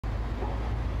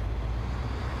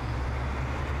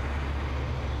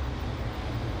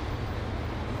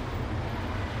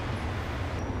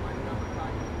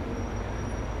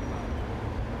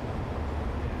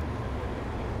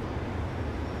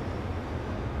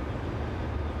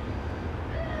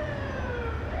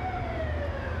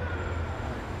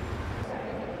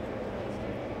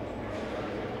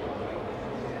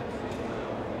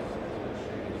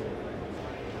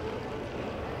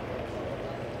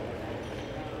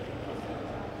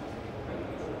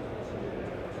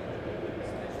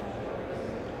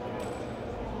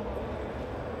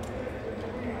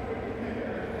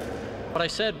What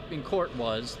I said in court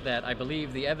was that I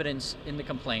believe the evidence in the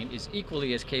complaint is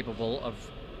equally as capable of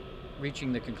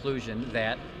reaching the conclusion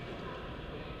that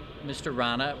Mr.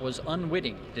 Rana was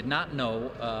unwitting, did not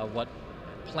know what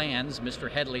plans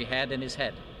Mr. Headley had in his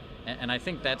head. And I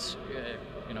think that's,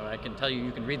 you know, I can tell you,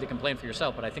 you can read the complaint for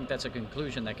yourself, but I think that's a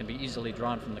conclusion that can be easily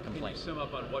drawn from the complaint. Can you sum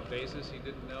up on what basis he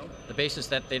didn't know? The basis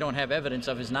that they don't have evidence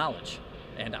of his knowledge.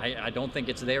 And I don't think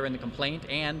it's there in the complaint.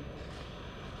 And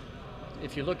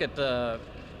if you look at the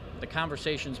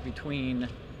conversations between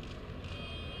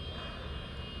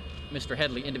Mr.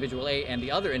 Headley, individual A, and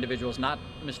the other individuals, not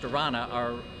Mr. Rana,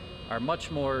 are much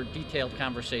more detailed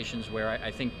conversations where I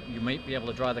think you might be able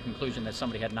to draw the conclusion that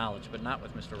somebody had knowledge, but not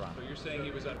with Mr. Rana. So you're saying he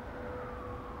was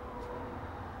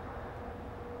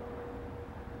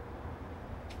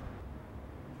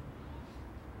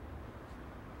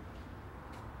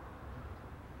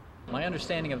My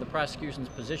understanding of the prosecution's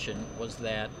position was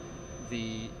that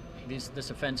this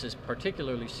offense is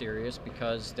particularly serious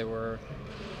because there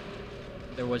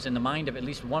was in the mind of at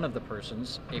least one of the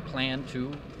persons a plan to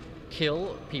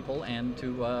kill people and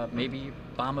to maybe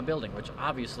bomb a building, which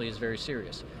obviously is very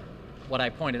serious. What I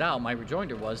pointed out, my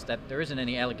rejoinder was that there isn't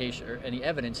any allegation or any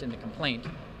evidence in the complaint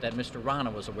that Mr.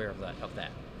 Rana was aware of that.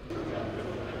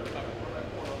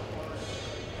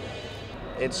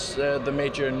 It's the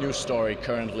major news story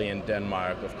currently in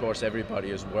Denmark. Of course,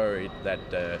 everybody is worried that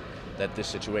this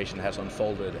situation has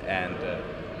unfolded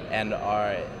and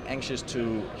are anxious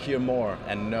to hear more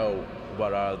and know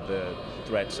what are the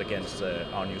threats against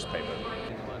our newspaper.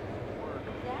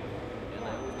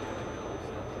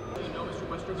 Do you know Mr.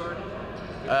 Westergaard?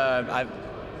 I've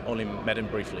only met him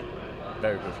briefly,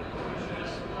 very briefly.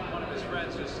 One of his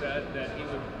friends has said that he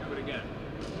would do it again.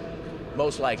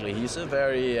 Most likely. He's a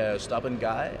very stubborn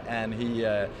guy, and he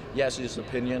has his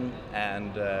opinion,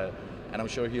 and I'm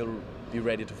sure he'll be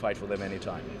ready to fight for them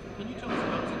anytime. Can you tell us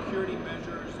about security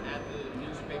measures at the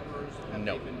newspapers? Have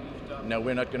No. they been beefed up? No,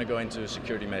 we're not going to go into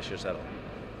security measures at all.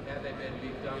 Have they been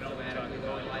beefed up dramatically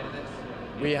though in light of this?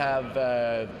 We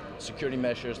have security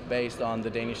measures based on the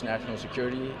Danish national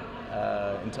security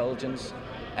intelligence,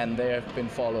 and they have been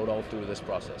followed all through this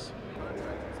process.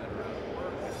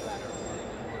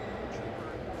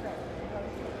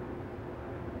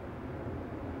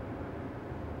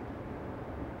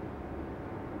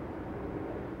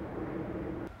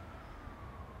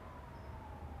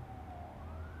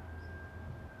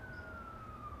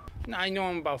 I know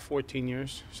him about 14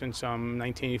 years, since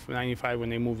 1995 when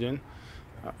they moved in.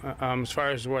 As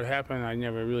far as what happened, I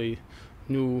never really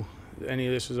knew any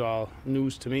of this was all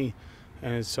news to me.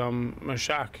 And it's a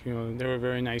shock, you know, they were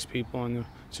very nice people, and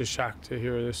it's a shock to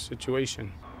hear this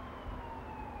situation.